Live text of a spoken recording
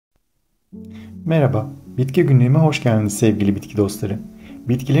Merhaba, bitki günlüğüme hoş geldiniz sevgili bitki dostları.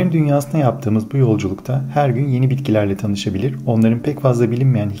 Bitkilerin dünyasına yaptığımız bu yolculukta her gün yeni bitkilerle tanışabilir, onların pek fazla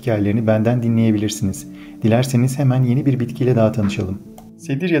bilinmeyen hikayelerini benden dinleyebilirsiniz. Dilerseniz hemen yeni bir bitkiyle daha tanışalım.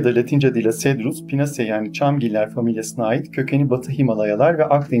 Sedir ya da Latince adıyla Cedrus, Pinaceae yani çamgiller familyasına ait kökeni Batı Himalayalar ve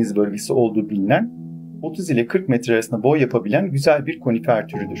Akdeniz bölgesi olduğu bilinen, 30 ile 40 metre arasında boy yapabilen güzel bir konifer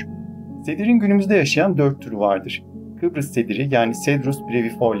türüdür. Sedirin günümüzde yaşayan 4 türü vardır. Kıbrıs sediri yani Cedrus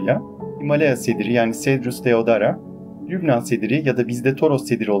brevifolia, Himalaya sediri yani Cedrus deodara, Lübnan sediri ya da bizde Toros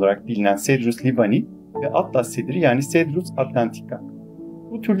sediri olarak bilinen Cedrus libani ve Atlas sediri yani Cedrus atlantica.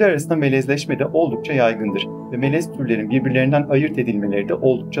 Bu türler arasında melezleşme de oldukça yaygındır ve melez türlerin birbirlerinden ayırt edilmeleri de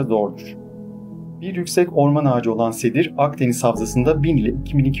oldukça zordur. Bir yüksek orman ağacı olan sedir, Akdeniz havzasında 1000 ile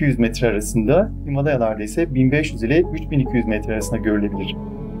 2200 metre arasında, Himalayalarda ise 1500 ile 3200 metre arasında görülebilir.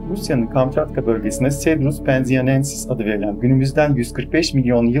 Rusya'nın Kamçatka bölgesinde Cedrus penzianensis adı verilen günümüzden 145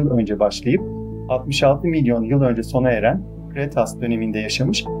 milyon yıl önce başlayıp 66 milyon yıl önce sona eren Kretas döneminde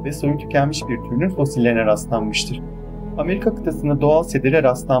yaşamış ve soyu tükenmiş bir türün fosillerine rastlanmıştır. Amerika kıtasında doğal sedire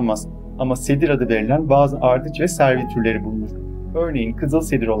rastlanmaz ama sedir adı verilen bazı ardıç ve servi türleri bulunur. Örneğin kızıl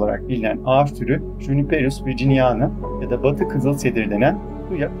sedir olarak bilinen ağaç türü Juniperus virginiana ya da batı kızıl sedir denen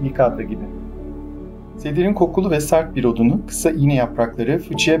Tuya nicata gibi. Sedirin kokulu ve sert bir odunu, kısa iğne yaprakları,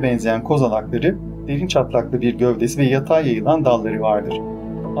 fıçıya benzeyen kozalakları, derin çatlaklı bir gövdesi ve yatay yayılan dalları vardır.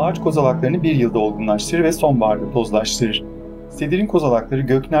 Ağaç kozalaklarını bir yılda olgunlaştırır ve sonbaharda tozlaştırır. Sedirin kozalakları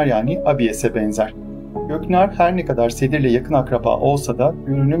gökner yani abies'e benzer. Gökner her ne kadar sedirle yakın akraba olsa da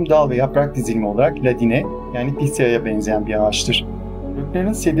görünüm dal ve yaprak dizilimi olarak ladine yani Piscea'ya benzeyen bir ağaçtır.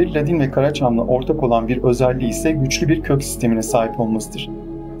 Gökner'in sedir, ladin ve karaçamla ortak olan bir özelliği ise güçlü bir kök sistemine sahip olmasıdır.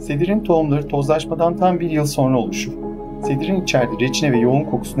 Sedirin tohumları tozlaşmadan tam bir yıl sonra oluşur. Sedirin içerdiği reçine ve yoğun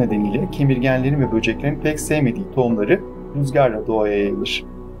kokusu nedeniyle kemirgenlerin ve böceklerin pek sevmediği tohumları rüzgarla doğaya yayılır.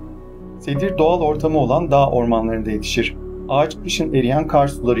 Sedir doğal ortamı olan dağ ormanlarında yetişir. Ağaç kışın eriyen kar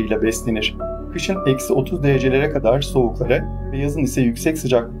sularıyla beslenir. Kışın eksi 30 derecelere kadar soğuklara ve yazın ise yüksek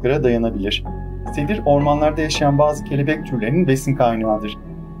sıcaklıklara dayanabilir. Sedir ormanlarda yaşayan bazı kelebek türlerinin besin kaynağıdır.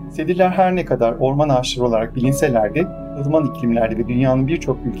 Sedirler her ne kadar orman ağaçları olarak bilinseler de ılıman iklimlerde ve dünyanın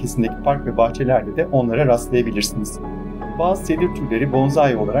birçok ülkesindeki park ve bahçelerde de onlara rastlayabilirsiniz. Bazı sedir türleri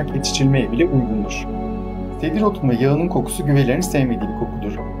bonsai olarak yetiştirilmeye bile uygundur. Sedir otunun ve yağının kokusu güvelerin sevmediği bir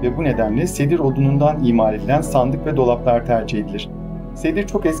kokudur ve bu nedenle sedir odunundan imal edilen sandık ve dolaplar tercih edilir. Sedir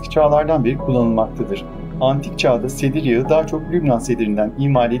çok eski çağlardan beri kullanılmaktadır. Antik çağda sedir yağı daha çok Lübnan sedirinden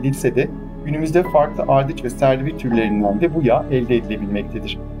imal edilse de günümüzde farklı ardıç ve servil türlerinden de bu yağ elde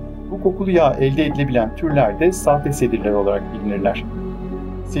edilebilmektedir. Bu kokulu yağ elde edilebilen türler de sahte sedirler olarak bilinirler.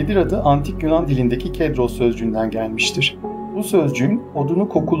 Sedir adı antik Yunan dilindeki kedros sözcüğünden gelmiştir. Bu sözcüğün odunu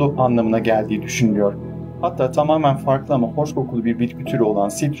kokulu anlamına geldiği düşünülüyor. Hatta tamamen farklı ama hoş kokulu bir bitki türü olan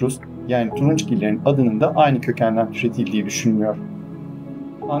sitrus yani turunçgillerin adının da aynı kökenden türetildiği düşünülüyor.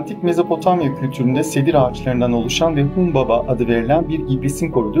 Antik Mezopotamya kültüründe sedir ağaçlarından oluşan ve Humbaba adı verilen bir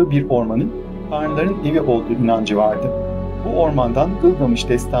iblisin koruduğu bir ormanın tanrıların evi olduğu inancı vardı. Bu ormandan Gılgamış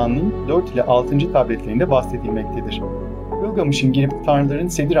destanının 4 ile 6. tabletlerinde bahsedilmektedir. Gılgamış'ın girip tanrıların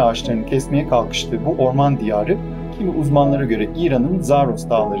sedir ağaçlarını kesmeye kalkıştığı bu orman diyarı, kimi uzmanlara göre İran'ın Zaros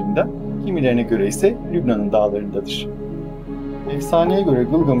dağlarında, kimilerine göre ise Lübnan'ın dağlarındadır. Efsaneye göre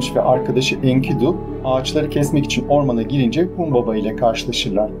Gılgamış ve arkadaşı Enkidu, ağaçları kesmek için ormana girince Humbaba ile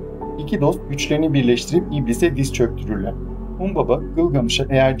karşılaşırlar. İki dost güçlerini birleştirip iblise diz çöktürürler. Humbaba, Gılgamış'a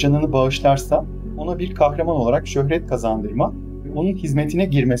eğer canını bağışlarsa ona bir kahraman olarak şöhret kazandırma ve onun hizmetine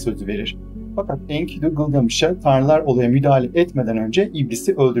girme sözü verir. Fakat Enkidu Gılgamış'a tanrılar olaya müdahale etmeden önce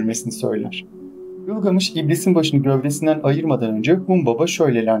iblisi öldürmesini söyler. Gılgamış iblisin başını gövdesinden ayırmadan önce Humbaba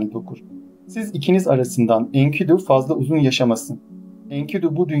şöyle lanet okur. Siz ikiniz arasından Enkidu fazla uzun yaşamasın.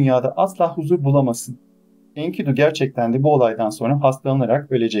 Enkidu bu dünyada asla huzur bulamasın. Enkidu gerçekten de bu olaydan sonra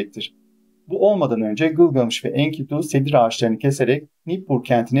hastalanarak ölecektir. Bu olmadan önce Gılgamış ve Enkidu sedir ağaçlarını keserek Nippur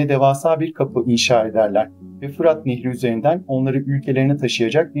kentine devasa bir kapı inşa ederler ve Fırat Nehri üzerinden onları ülkelerine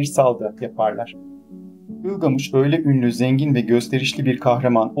taşıyacak bir salda yaparlar. Gılgamış öyle ünlü, zengin ve gösterişli bir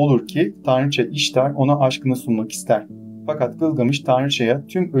kahraman olur ki Tanrıça İştar ona aşkını sunmak ister. Fakat Gılgamış Tanrıça'ya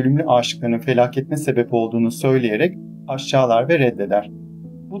tüm ölümlü aşıkların felaketine sebep olduğunu söyleyerek aşağılar ve reddeder.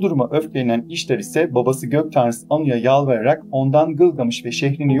 Bu duruma öfkelenen İştar ise babası gök tanrısı Anu'ya yalvararak ondan Gılgamış ve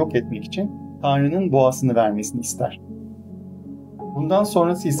şehrini yok etmek için Tanrı'nın boğasını vermesini ister. Bundan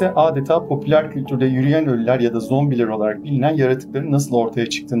sonrası ise adeta popüler kültürde yürüyen ölüler ya da zombiler olarak bilinen yaratıkların nasıl ortaya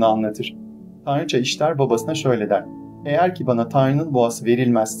çıktığını anlatır. Tanrıça İştar babasına şöyle der: "Eğer ki bana Tanrı'nın boğası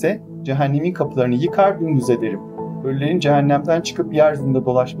verilmezse cehennemin kapılarını yıkar dümdüz ederim. Ölülerin cehennemden çıkıp yeryüzünde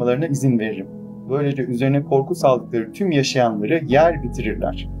dolaşmalarına izin veririm. Böylece üzerine korku saldıkları tüm yaşayanları yer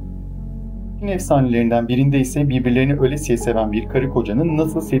bitirirler." Çin efsanelerinden birinde ise birbirlerini ölesiye seven bir karı kocanın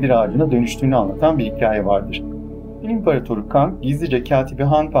nasıl sedir ağacına dönüştüğünü anlatan bir hikaye vardır. Çin İmparatoru Kang, gizlice katibi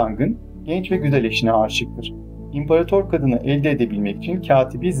Han Pang'ın genç ve güzel eşine aşıktır. İmparator kadını elde edebilmek için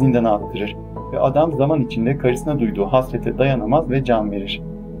katibi zindana attırır ve adam zaman içinde karısına duyduğu hasrete dayanamaz ve can verir.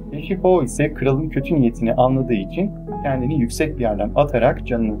 Eşi Ho ise kralın kötü niyetini anladığı için kendini yüksek bir yerden atarak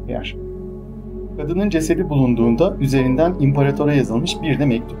canını kıyar. Kadının cesedi bulunduğunda üzerinden imparatora yazılmış bir de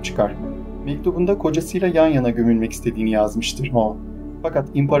mektup çıkar. Mektubunda kocasıyla yan yana gömülmek istediğini yazmıştır Ho. Fakat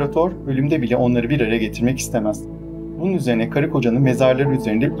imparator ölümde bile onları bir araya getirmek istemez. Bunun üzerine karı kocanın mezarları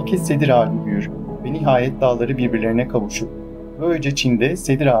üzerinde iki sedir ağacı büyür ve nihayet dalları birbirlerine kavuşur. Böylece Çin'de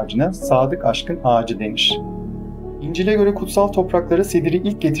sedir ağacına sadık aşkın ağacı denir. İncil'e göre kutsal topraklara sediri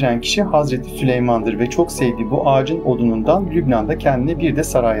ilk getiren kişi Hazreti Süleyman'dır ve çok sevdiği bu ağacın odunundan Lübnan'da kendine bir de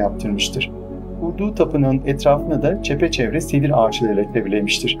saray yaptırmıştır. Kurduğu tapınağın etrafına da çepeçevre sedir ağaçlarıyla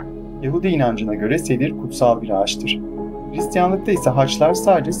çevrelemiştir. Yahudi inancına göre sedir kutsal bir ağaçtır. Hristiyanlıkta ise haçlar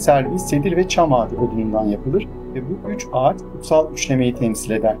sadece servi, sedir ve çam ağacı odunundan yapılır ve bu üç ağaç kutsal üçlemeyi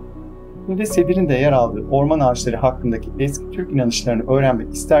temsil eder. Şimdi Sedirin de yer aldığı orman ağaçları hakkındaki eski Türk inanışlarını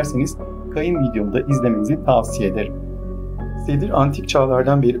öğrenmek isterseniz Kayın videomu da izlemenizi tavsiye ederim. Sedir antik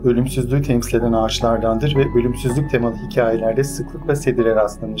çağlardan beri ölümsüzlüğü temsil eden ağaçlardandır ve ölümsüzlük temalı hikayelerde sıklıkla sedire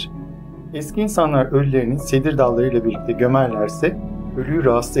rastlanır. Eski insanlar ölülerini sedir dallarıyla birlikte gömerlerse ölüyü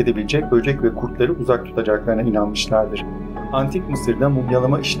rahatsız edebilecek böcek ve kurtları uzak tutacaklarına inanmışlardır. Antik Mısır'da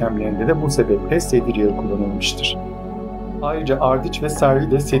mumyalama işlemlerinde de bu sebeple sedir yağı kullanılmıştır. Ayrıca ardıç ve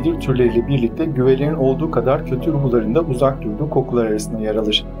servi de sedir türleriyle birlikte güvelerin olduğu kadar kötü ruhların da uzak durduğu kokular arasında yer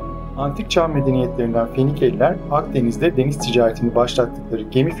alır. Antik çağ medeniyetlerinden Fenikeliler Akdeniz'de deniz ticaretini başlattıkları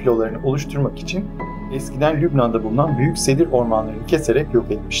gemi filolarını oluşturmak için eskiden Lübnan'da bulunan büyük sedir ormanlarını keserek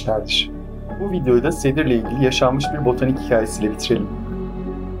yok etmişlerdir. Bu videoyu da sedirle ilgili yaşanmış bir botanik hikayesiyle bitirelim.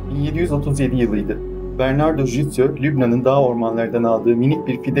 1737 yılıydı. Bernardo Jussieu, Lübnan'ın dağ ormanlarından aldığı minik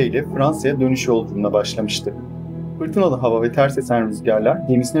bir fide ile Fransa'ya dönüş yolculuğuna başlamıştı. Fırtınalı hava ve ters esen rüzgarlar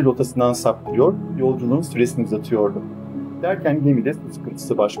gemisini rotasından saptırıyor, yolculuğun süresini uzatıyordu. Derken gemide su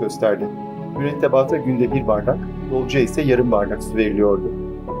sıkıntısı baş gösterdi. Mürettebata günde bir bardak, yolcuya ise yarım bardak su veriliyordu.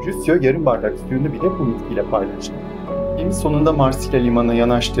 Jussieu yarım bardak suyunu bile bu bitkiyle paylaştı. Gemi sonunda Marsilya limanına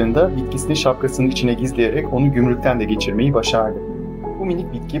yanaştığında bitkisini şapkasının içine gizleyerek onu gümrükten de geçirmeyi başardı. Bu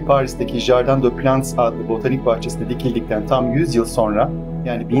minik bitki Paris'teki Jardin des Plantes adlı botanik bahçesinde dikildikten tam 100 yıl sonra,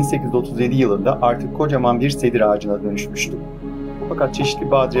 yani 1837 yılında artık kocaman bir sedir ağacına dönüşmüştü. Fakat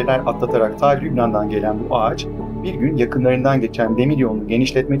çeşitli badireler atlatarak ta Lübnan'dan gelen bu ağaç bir gün yakınlarından geçen demir yolunu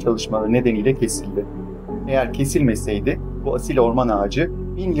genişletme çalışmaları nedeniyle kesildi. Eğer kesilmeseydi bu asil orman ağacı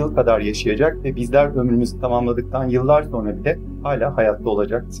 1000 yıl kadar yaşayacak ve bizler ömrümüzü tamamladıktan yıllar sonra bile hala hayatta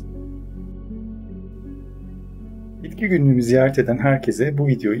olacaktı. Bitki günlüğümü ziyaret eden herkese bu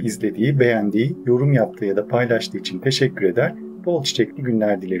videoyu izlediği, beğendiği, yorum yaptığı ya da paylaştığı için teşekkür eder, bol çiçekli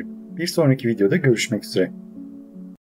günler dilerim. Bir sonraki videoda görüşmek üzere.